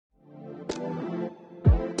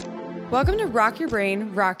Welcome to Rock Your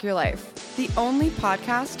Brain, Rock Your Life, the only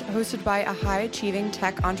podcast hosted by a high-achieving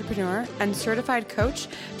tech entrepreneur and certified coach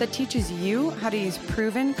that teaches you how to use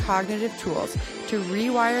proven cognitive tools to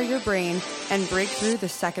rewire your brain and break through the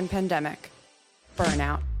second pandemic,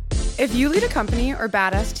 burnout. If you lead a company or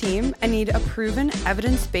badass team and need a proven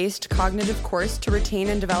evidence-based cognitive course to retain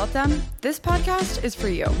and develop them, this podcast is for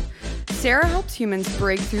you. Sarah helps humans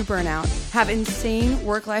break through burnout, have insane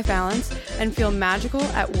work-life balance, and feel magical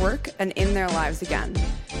at work and in their lives again.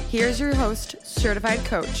 Here's your host, certified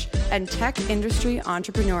coach, and tech industry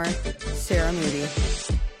entrepreneur, Sarah Moody.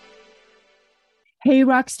 Hey,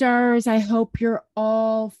 rock stars. I hope you're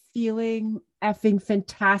all feeling effing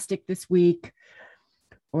fantastic this week.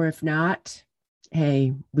 Or if not,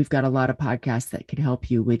 hey, we've got a lot of podcasts that can help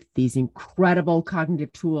you with these incredible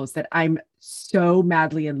cognitive tools that I'm so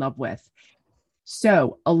madly in love with.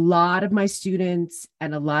 So a lot of my students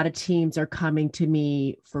and a lot of teams are coming to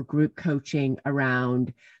me for group coaching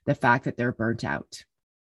around the fact that they're burnt out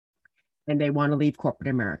and they want to leave corporate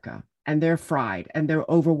America and they're fried and they're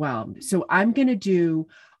overwhelmed. So I'm going to do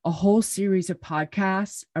a whole series of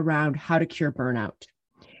podcasts around how to cure burnout.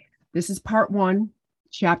 This is part 1.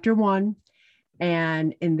 Chapter 1.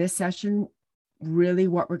 And in this session, really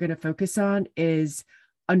what we're going to focus on is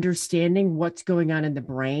understanding what's going on in the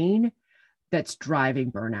brain that's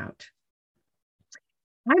driving burnout.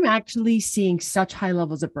 I'm actually seeing such high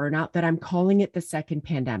levels of burnout that I'm calling it the second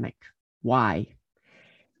pandemic. Why?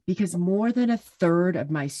 Because more than a third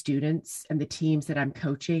of my students and the teams that I'm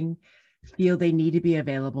coaching feel they need to be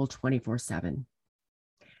available 24/7.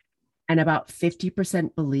 And about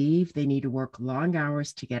 50% believe they need to work long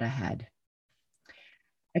hours to get ahead.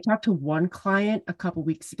 I talked to one client a couple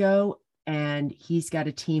weeks ago, and he's got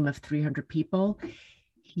a team of 300 people.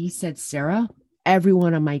 He said, Sarah,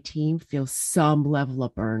 everyone on my team feels some level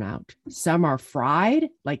of burnout. Some are fried,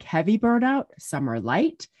 like heavy burnout. Some are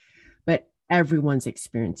light, but everyone's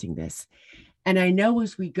experiencing this. And I know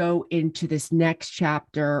as we go into this next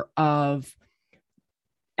chapter of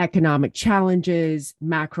economic challenges,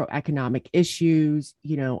 macroeconomic issues,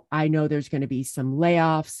 I know there's going to be some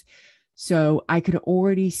layoffs. So I could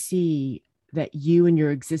already see that you and your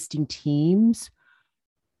existing teams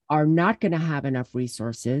are not going to have enough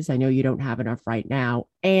resources. I know you don't have enough right now,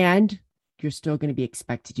 and you're still going to be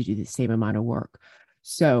expected to do the same amount of work.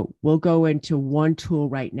 So we'll go into one tool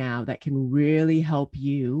right now that can really help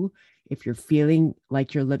you if you're feeling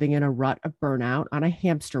like you're living in a rut of burnout on a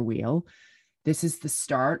hamster wheel. This is the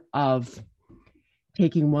start of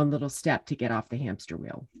taking one little step to get off the hamster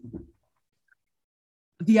wheel.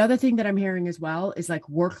 The other thing that I'm hearing as well is like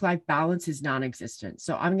work-life balance is non-existent.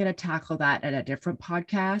 So I'm going to tackle that at a different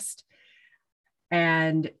podcast.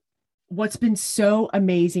 And what's been so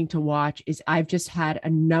amazing to watch is I've just had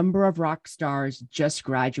a number of rock stars just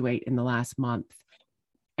graduate in the last month,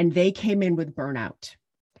 and they came in with burnout.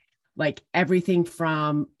 Like everything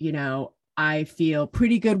from, I feel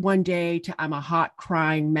pretty good one day to I'm a hot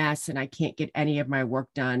crying mess and I can't get any of my work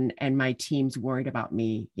done and my team's worried about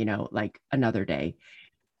me, like another day.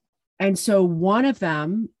 And so one of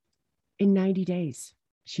them, in 90 days,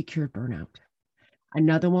 she cured burnout.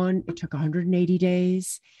 Another one, it took 180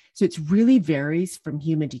 days. So it really varies from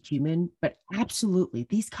human to human, but absolutely,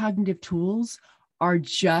 these cognitive tools are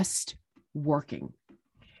just working.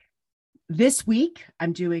 This week,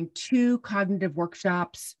 I'm doing 2 cognitive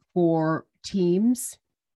workshops for teams,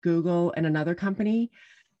 Google and another company.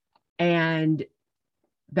 And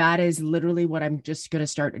that is literally what I'm just going to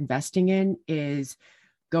start investing in, is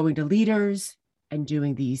going to leaders and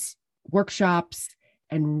doing these workshops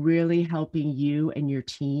and really helping you and your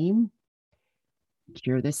team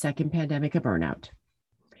cure the second pandemic of burnout.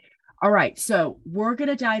 All right, so we're going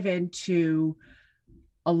to dive into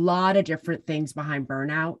a lot of different things behind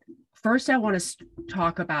burnout. First, I want to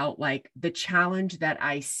talk about like the challenge that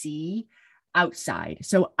I see outside.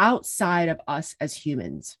 So outside of us as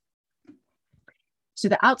humans. So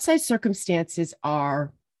the outside circumstances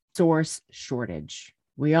are source shortage.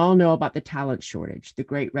 We all know about the talent shortage, the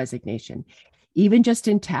great resignation. Even just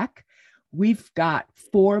in tech, we've got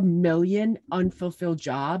 4 million unfulfilled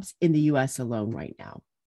jobs in the US alone right now.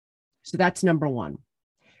 So that's number one.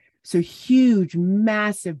 So huge,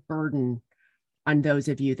 massive burden on those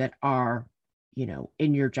of you that are,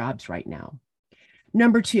 in your jobs right now.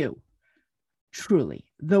 Number 2, truly,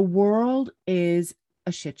 the world is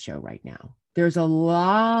a shit show right now. There's a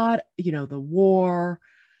lot, the war,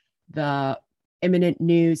 the imminent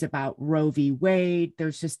news about Roe v. Wade.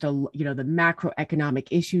 There's just the macroeconomic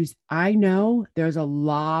issues. I know there's a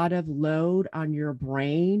lot of load on your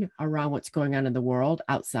brain around what's going on in the world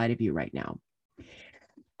outside of you right now.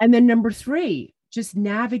 And then number 3, just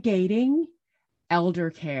navigating elder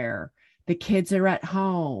care, the kids are at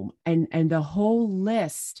home, and the whole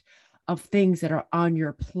list of things that are on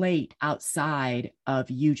your plate outside of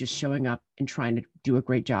you just showing up and trying to do a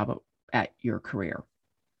great job at your career.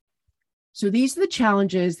 So these are the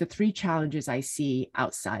challenges, the 3 challenges I see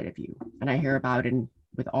outside of you, and I hear about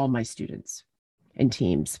with all my students and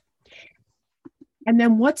teams. And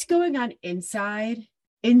then what's going on inside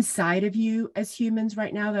of you as humans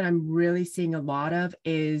right now that I'm really seeing a lot of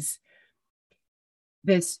is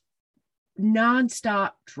this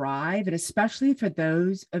nonstop drive, and especially for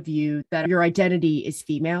those of you that your identity is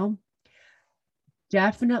female,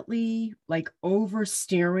 definitely like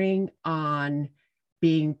oversteering on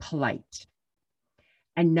being polite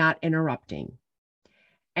and not interrupting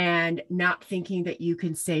and not thinking that you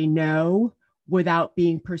can say no without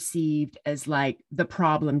being perceived as like the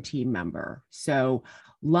problem team member. So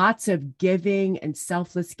lots of giving and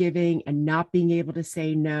selfless giving and not being able to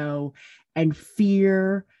say no, and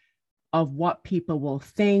fear of what people will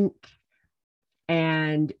think.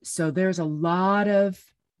 And so there's a lot of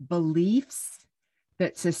beliefs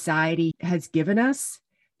that society has given us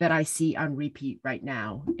that I see on repeat right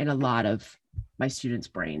now in a lot of my students'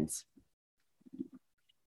 brains.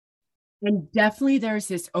 And definitely there's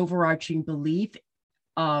this overarching belief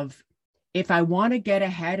of, if I want to get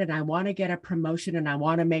ahead and I want to get a promotion and I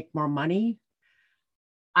want to make more money,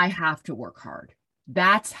 I have to work hard.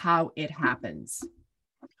 That's how it happens,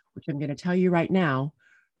 which I'm going to tell you right now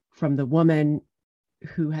from the woman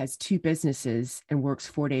who has 2 businesses and works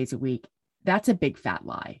 4 days a week. That's a big fat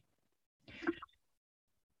lie.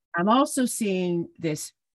 I'm also seeing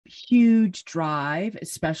this huge drive,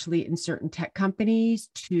 especially in certain tech companies,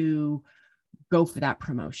 to go for that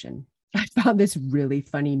promotion. I found this really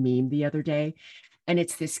funny meme the other day, and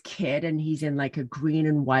it's this kid, and he's in like a green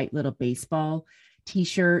and white little baseball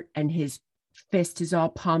t-shirt, and his fist is all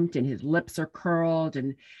pumped and his lips are curled,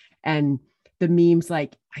 and the meme's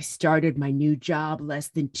like, I started my new job less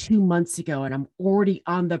than 2 months ago and I'm already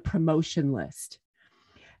on the promotion list.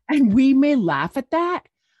 And we may laugh at that,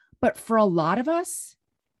 but for a lot of us,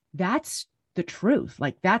 that's the truth.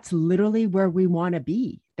 Like, that's literally where we want to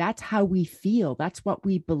be. That's how we feel. That's what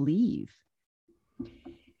we believe.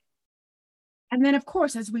 And then, of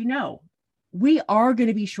course, as we know, we are going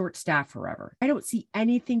to be short-staffed forever. I don't see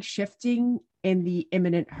anything shifting in the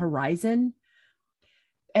imminent horizon.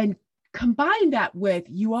 And combine that with,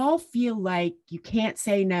 you all feel like you can't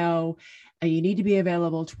say no, and you need to be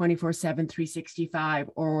available 24/7, 365,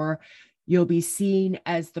 or you'll be seen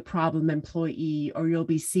as the problem employee, or you'll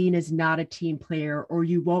be seen as not a team player, or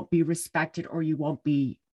you won't be respected, or you won't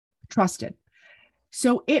be trusted.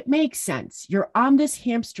 So it makes sense. You're on this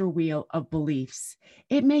hamster wheel of beliefs.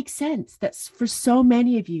 It makes sense that for so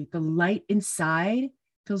many of you, the light inside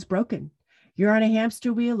feels broken. You're on a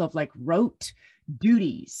hamster wheel of like rote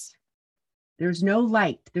duties. There's no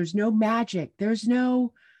light. There's no magic. There's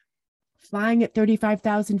no flying at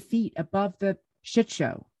 35,000 feet above the shit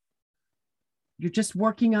show. You're just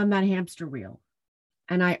working on that hamster wheel.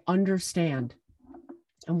 And I understand.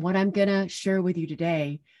 And what I'm going to share with you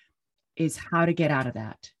today is how to get out of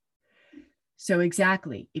that. So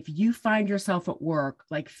exactly, if you find yourself at work,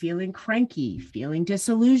 like feeling cranky, feeling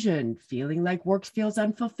disillusioned, feeling like work feels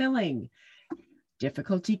unfulfilling,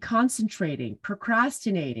 difficulty concentrating,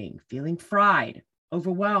 procrastinating, feeling fried,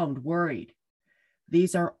 overwhelmed, worried,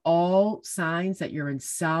 these are all signs that you're in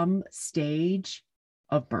some stage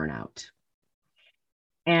of burnout.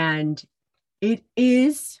 And it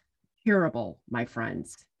is curable, my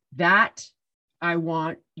friends. That I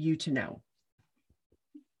want you to know.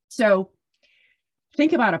 So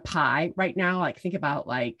think about a pie right now. Like, think about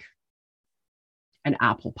like an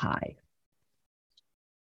apple pie.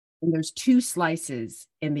 And there's 2 slices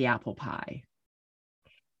in the apple pie.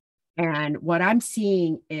 And what I'm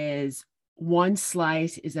seeing is one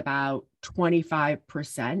slice is about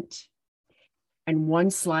 25% and one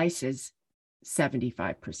slice is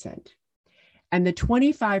 75%. And the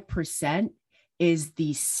 25% is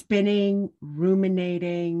the spinning,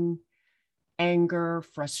 ruminating, anger,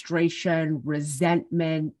 frustration,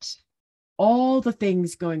 resentment, all the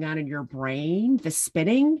things going on in your brain, the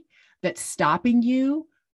spinning that's stopping you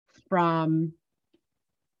from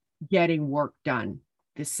getting work done.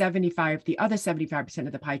 The other 75%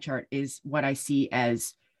 of the pie chart is what I see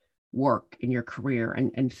as work in your career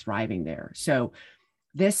and thriving there. So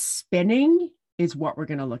this spinning is what we're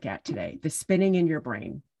going to look at today, the spinning in your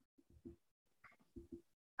brain.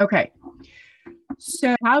 Okay.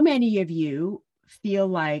 So how many of you feel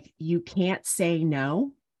like you can't say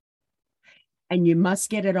no and you must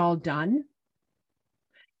get it all done,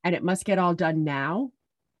 and it must get all done now,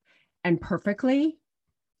 and perfectly,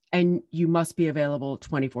 and you must be available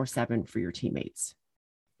 24/7 for your teammates.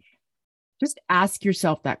 Just ask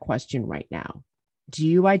yourself that question right now. Do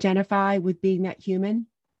you identify with being that human?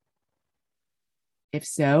 If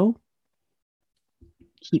so,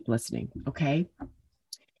 keep listening, okay?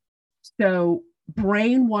 So,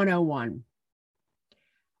 Brain 101.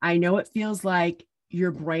 I know it feels like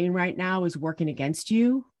your brain right now is working against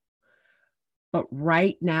you, but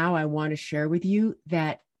right now I want to share with you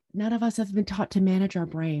that none of us have been taught to manage our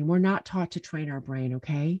brain. We're not taught to train our brain,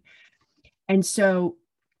 okay? And so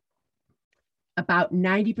about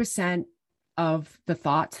 90% of the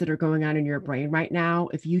thoughts that are going on in your brain right now,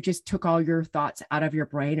 if you just took all your thoughts out of your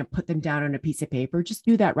brain and put them down on a piece of paper, just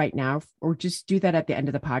do that right now, or just do that at the end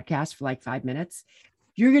of the podcast for like 5 minutes,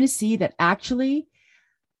 you're going to see that actually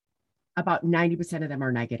about 90% of them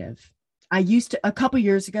are negative. A couple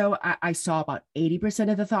years ago, I saw about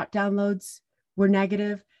 80% of the thought downloads were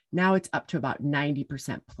negative. Now it's up to about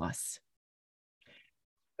 90% plus.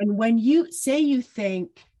 And when you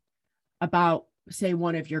think about, say,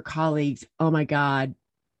 one of your colleagues, oh my God,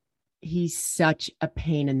 he's such a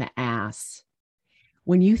pain in the ass.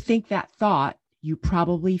 When you think that thought, you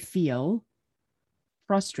probably feel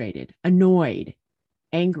frustrated, annoyed,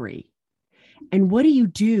 angry. And what do you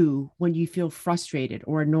do when you feel frustrated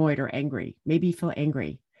or annoyed or angry? Maybe you feel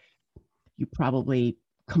angry. You probably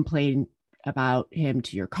complain about him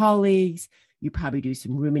to your colleagues. You probably do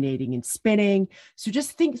some ruminating and spinning. So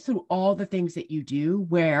just think through all the things that you do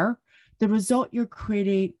where the result you're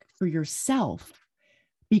creating for yourself,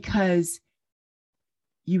 because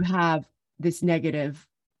you have this negative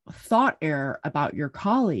thought error about your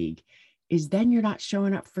colleague, is then you're not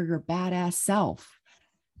showing up for your badass self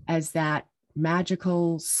as that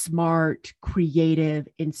magical, smart, creative,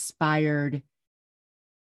 inspired,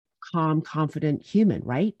 calm, confident human,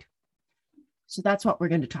 right? So that's what we're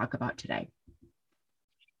going to talk about today.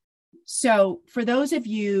 So for those of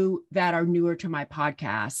you that are newer to my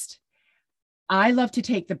podcast, I love to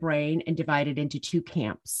take the brain and divide it into two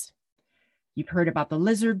camps. You've heard about the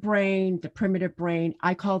lizard brain, the primitive brain.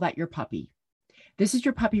 I call that your puppy. This is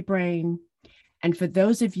your puppy brain. And for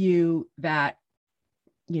those of you that,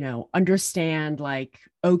 understand like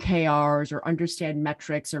OKRs or understand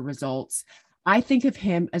metrics or results, I think of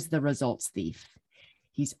him as the results thief.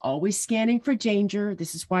 He's always scanning for danger.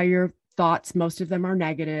 This is why your thoughts, most of them are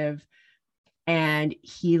negative. And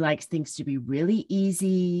he likes things to be really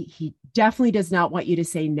easy. He definitely does not want you to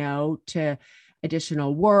say no to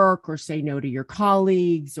additional work or say no to your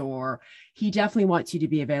colleagues, or he definitely wants you to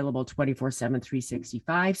be available 24/7,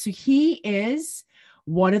 365. So he is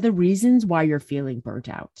one of the reasons why you're feeling burnt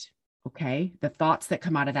out. Okay. The thoughts that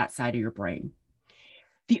come out of that side of your brain.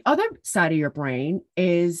 The other side of your brain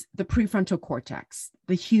is the prefrontal cortex,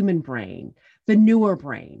 the human brain, the newer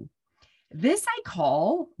brain. This I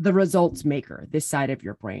call the results maker, this side of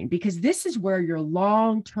your brain, because this is where your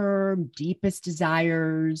long-term, deepest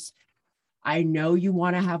desires. I know you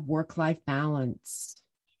want to have work-life balance.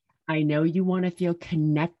 I know you want to feel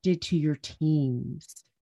connected to your teams.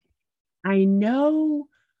 I know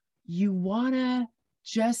you want to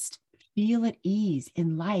just feel at ease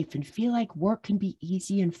in life and feel like work can be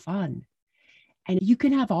easy and fun. And you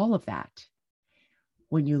can have all of that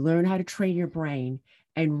when you learn how to train your brain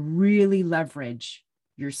and really leverage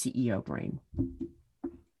your CEO brain.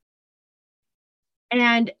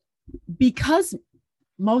 And because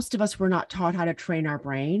most of us were not taught how to train our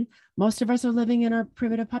brain, most of us are living in our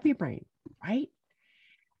primitive puppy brain, right?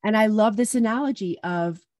 And I love this analogy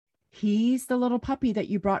of he's the little puppy that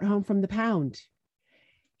you brought home from the pound.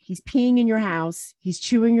 He's peeing in your house. He's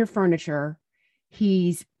chewing your furniture.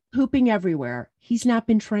 He's pooping everywhere. He's not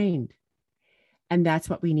been trained. And that's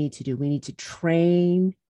what we need to do. We need to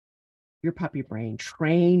train your puppy brain,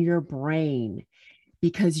 train your brain,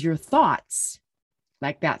 because your thoughts,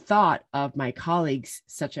 like that thought of my colleagues,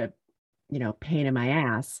 such a, pain in my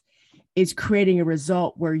ass, is creating a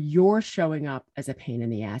result where you're showing up as a pain in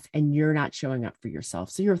the ass and you're not showing up for yourself.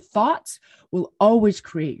 So your thoughts will always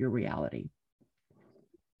create your reality.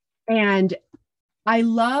 And I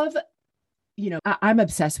love, I'm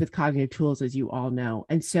obsessed with cognitive tools, as you all know.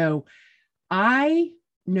 And so I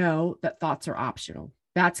know that thoughts are optional.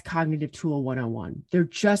 That's cognitive tool 101. They're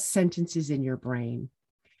just sentences in your brain.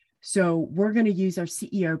 So we're going to use our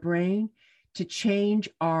CEO brain to change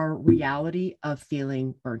our reality of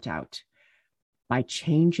feeling burnt out by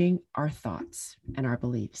changing our thoughts and our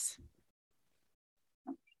beliefs.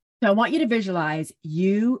 So I want you to visualize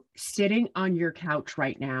you sitting on your couch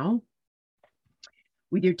right now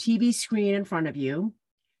with your TV screen in front of you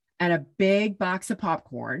and a big box of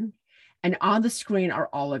popcorn. And on the screen are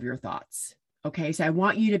all of your thoughts. Okay. So I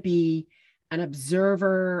want you to be an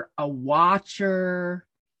observer, a watcher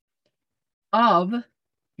of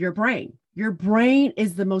your brain. Your brain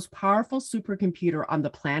is the most powerful supercomputer on the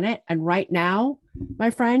planet. And right now, my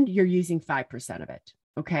friend, you're using 5% of it.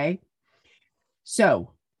 Okay.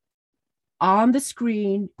 So on the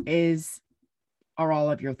screen are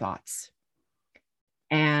all of your thoughts.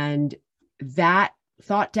 And that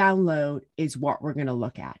thought download is what we're going to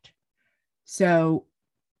look at. So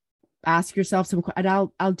ask yourself some, and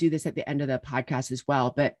I'll do this at the end of the podcast as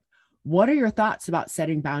well, but what are your thoughts about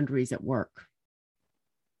setting boundaries at work?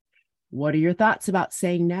 What are your thoughts about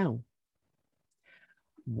saying no?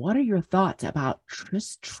 What are your thoughts about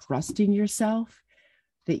just trusting yourself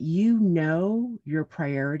that you know your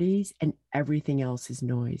priorities and everything else is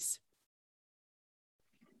noise?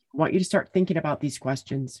 I want you to start thinking about these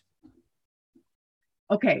questions.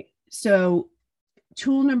 Okay, so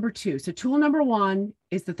tool number 2. So tool number 1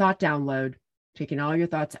 is the thought download, taking all your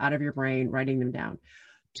thoughts out of your brain, writing them down.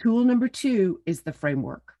 Tool number 2 is the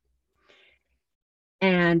framework.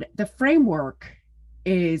 And the framework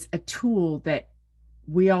is a tool that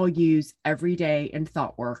we all use every day in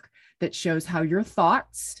thought work that shows how your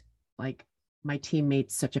thoughts, like my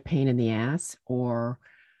teammate's such a pain in the ass, or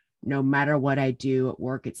no matter what I do at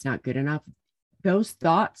work, it's not good enough. Those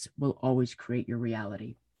thoughts will always create your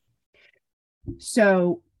reality.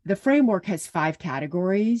 So the framework has 5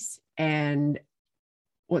 categories. And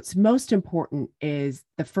what's most important is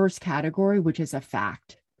the first category, which is a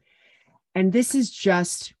fact. And this is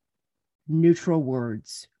just neutral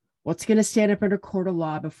words. What's going to stand up in a court of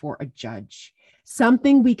law before a judge?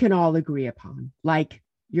 Something we can all agree upon, like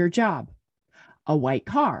your job, a white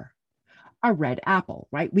car, a red apple,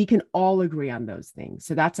 right? We can all agree on those things.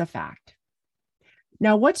 So that's a fact.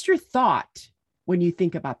 Now, what's your thought when you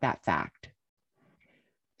think about that fact?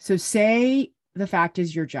 So say the fact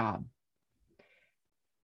is your job.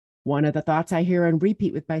 One of the thoughts I hear and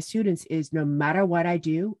repeat with my students is no matter what I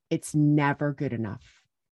do, it's never good enough.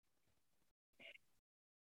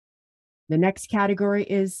 The next category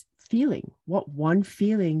is feeling. What one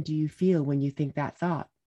feeling do you feel when you think that thought?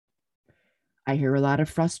 I hear a lot of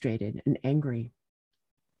frustrated and angry.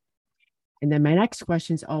 And then my next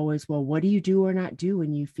question is always, well, what do you do or not do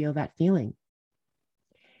when you feel that feeling?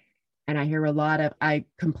 And I hear a lot of, I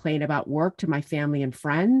complain about work to my family and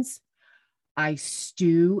friends. I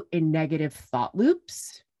stew in negative thought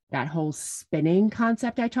loops, that whole spinning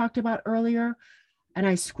concept I talked about earlier. And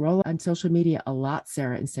I scroll on social media a lot,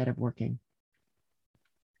 Sarah, instead of working.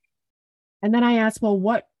 And then I ask, well,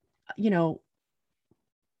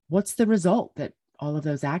 what's the result that all of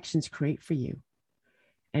those actions create for you?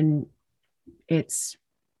 And it's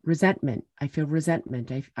resentment. I feel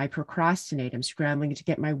resentment. I procrastinate. I'm scrambling to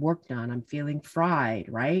get my work done. I'm feeling fried,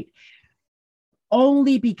 right?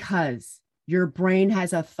 Only because your brain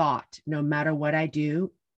has a thought, no matter what I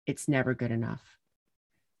do, it's never good enough.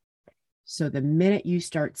 So the minute you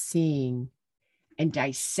start seeing and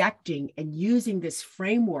dissecting and using this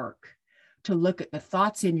framework to look at the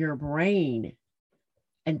thoughts in your brain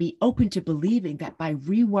and be open to believing that by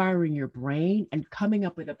rewiring your brain and coming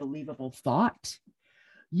up with a believable thought,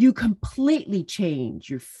 you completely change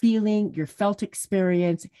your feeling, your felt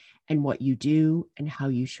experience, and what you do and how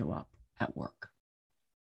you show up at work.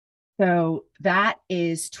 So that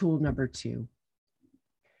is tool number 2.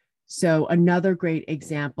 So another great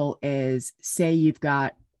example is, say you've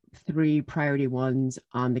got 3 priority ones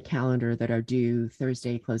on the calendar that are due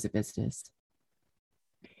Thursday, close of business.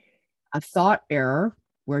 A thought error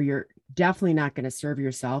where you're definitely not going to serve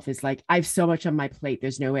yourself is like, I have so much on my plate,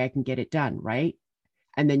 there's no way I can get it done, right?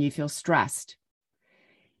 And then you feel stressed.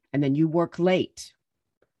 And then you work late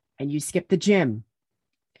and you skip the gym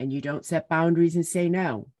and you don't set boundaries and say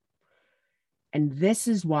no. And this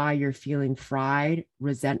is why you're feeling fried,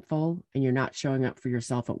 resentful, and you're not showing up for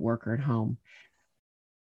yourself at work or at home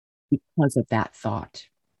because of that thought.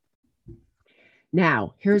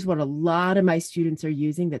 Now, here's what a lot of my students are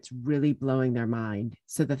using that's really blowing their mind.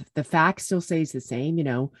 So the fact still stays the same.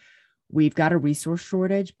 We've got a resource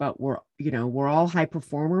shortage, but we're all high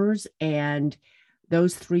performers, and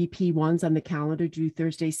those 3 P1s on the calendar due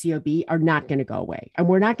Thursday COB are not going to go away. And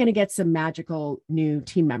we're not going to get some magical new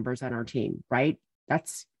team members on our team, right?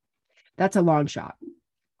 That's a long shot.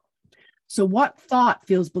 So what thought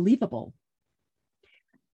feels believable?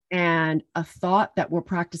 And a thought that we're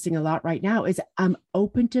practicing a lot right now is, I'm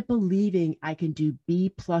open to believing I can do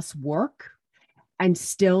B+ work and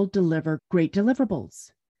still deliver great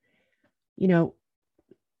deliverables.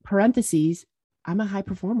 Parentheses, I'm a high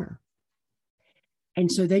performer. And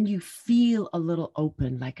so then you feel a little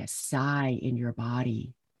open, like a sigh in your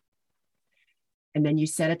body. And then you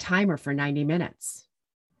set a timer for 90 minutes.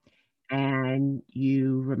 And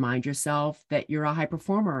you remind yourself that you're a high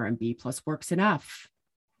performer and B plus work's enough.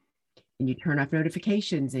 And you turn off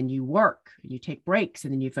notifications and you work and you take breaks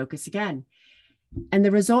and then you focus again. And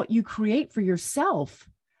the result you create for yourself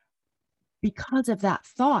because of that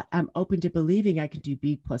thought, I'm open to believing I can do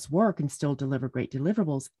B plus work and still deliver great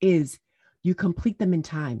deliverables, is you complete them in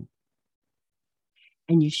time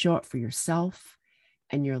and you show up for yourself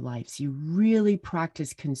and your life. So you really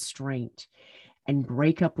practice constraint and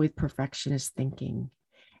break up with perfectionist thinking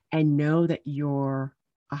and know that you're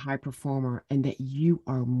a high performer and that you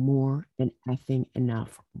are more than effing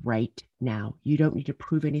enough right now. You don't need to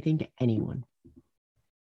prove anything to anyone.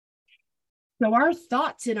 So our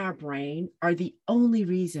thoughts in our brain are the only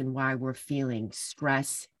reason why we're feeling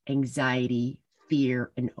stress, anxiety,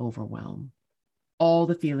 fear, and overwhelm. All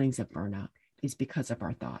the feelings of burnout is because of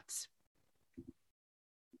our thoughts.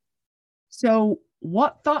 So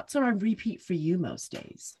what thoughts are on repeat for you most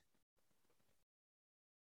days?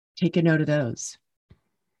 Take a note of those.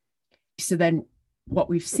 So then what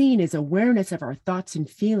we've seen is awareness of our thoughts and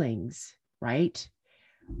feelings, right?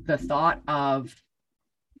 The thought of,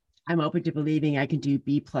 I'm open to believing I can do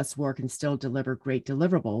B plus work and still deliver great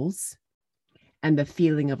deliverables. And the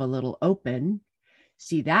feeling of a little open.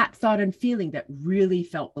 See, that thought and feeling that really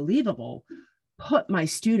felt believable put my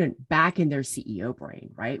student back in their CEO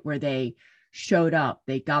brain, right? Where they showed up,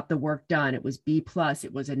 they got the work done. It was B plus,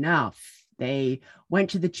 it was enough. They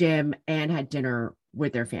went to the gym and had dinner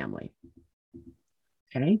with their family.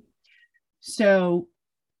 Okay. So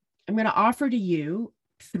I'm going to offer to you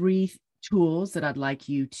 3 tools that I'd like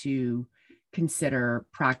you to consider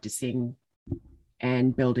practicing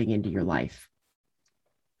and building into your life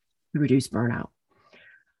to reduce burnout.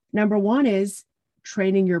 Number 1 is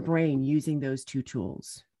training your brain using those 2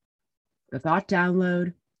 tools, the thought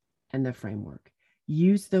download and the framework.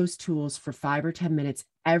 Use those tools for 5 or 10 minutes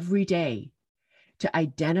every day to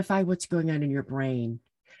identify what's going on in your brain.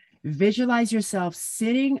 Visualize yourself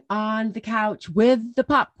sitting on the couch with the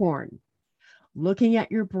popcorn, looking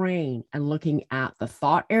at your brain and looking at the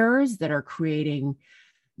thought errors that are creating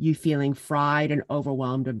you feeling fried and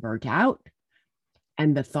overwhelmed and burnt out,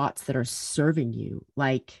 and the thoughts that are serving you,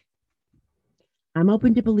 like, I'm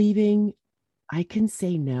open to believing I can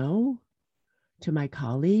say no to my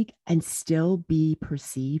colleague and still be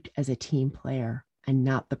perceived as a team player and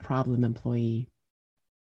not the problem employee.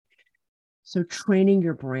 So training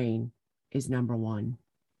your brain is number 1.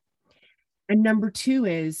 And number 2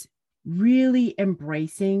 is really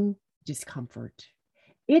embracing discomfort.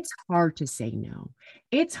 It's hard to say no.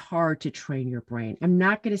 It's hard to train your brain. I'm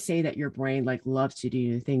not going to say that your brain loves to do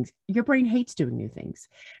new things. Your brain hates doing new things.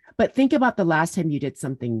 But think about the last time you did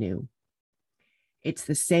something new. It's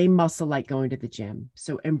the same muscle like going to the gym.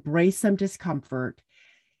 So embrace some discomfort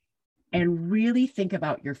and really think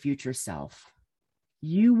about your future self.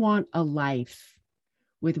 You want a life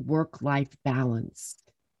with work-life balance.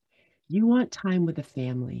 You want time with a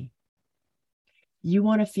family. You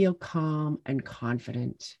want to feel calm and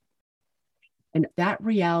confident. And that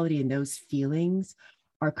reality and those feelings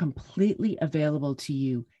are completely available to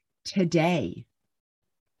you today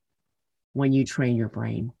when you train your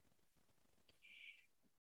brain.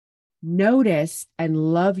 Notice and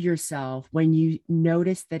love yourself when you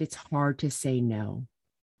notice that it's hard to say no.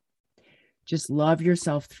 Just love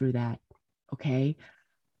yourself through that, okay?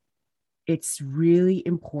 It's really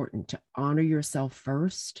important to honor yourself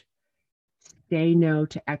first. Say no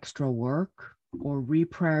to extra work or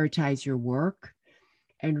reprioritize your work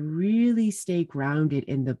and really stay grounded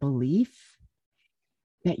in the belief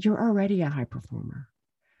that you're already a high performer.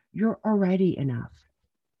 You're already enough.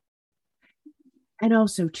 And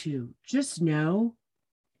also too, just know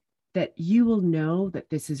that you will know that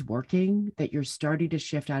this is working, that you're starting to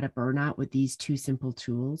shift out of burnout with these 2 simple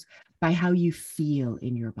tools by how you feel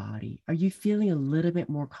in your body. Are you feeling a little bit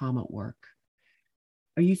more calm at work?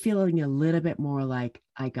 Are you feeling a little bit more like,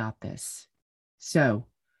 I got this? So,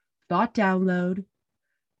 thought download,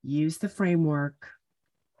 use the framework.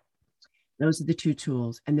 Those are the 2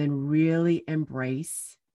 tools. And then really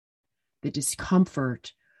embrace the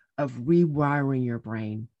discomfort of rewiring your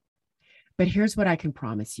brain. But here's what I can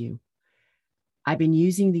promise you. I've been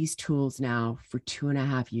using these tools now for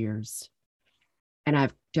 2.5 years, and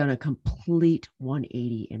I've done a complete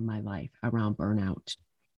 180 in my life around burnout.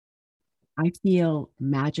 I feel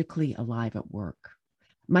magically alive at work.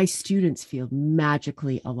 My students feel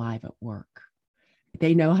magically alive at work.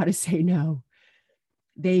 They know how to say no.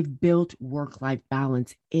 They've built work-life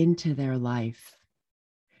balance into their life.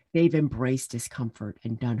 They've embraced discomfort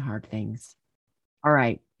and done hard things. All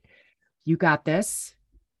right. You got this.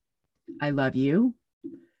 I love you.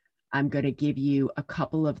 I'm going to give you a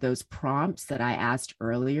couple of those prompts that I asked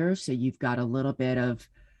earlier. So you've got a little bit of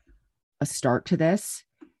a start to this.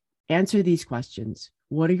 Answer these questions.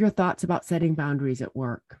 What are your thoughts about setting boundaries at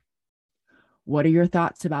work? What are your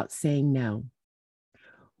thoughts about saying no?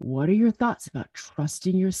 What are your thoughts about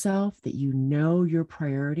trusting yourself that you know your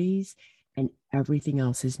priorities and everything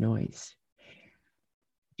else is noise?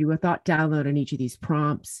 Do a thought download on each of these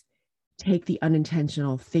prompts. Take the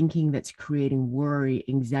unintentional thinking that's creating worry,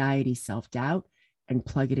 anxiety, self-doubt, and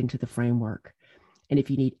plug it into the framework. And if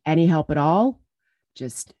you need any help at all,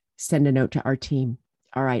 just send a note to our team.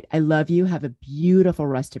 All right. I love you. Have a beautiful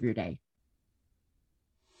rest of your day.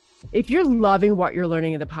 If you're loving what you're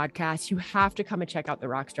learning in the podcast, you have to come and check out the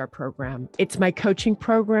Rockstar program. It's my coaching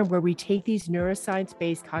program where we take these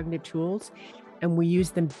neuroscience-based cognitive tools and we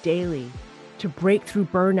use them daily to break through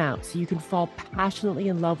burnout so you can fall passionately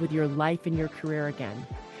in love with your life and your career again.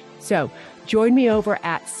 So join me over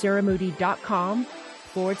at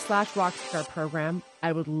sarahmoody.com/Rockstar program.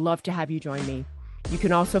 I would love to have you join me. You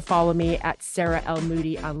can also follow me at Sarah L.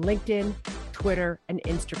 Moody on LinkedIn, Twitter, and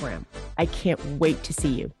Instagram. I can't wait to see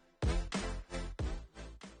you.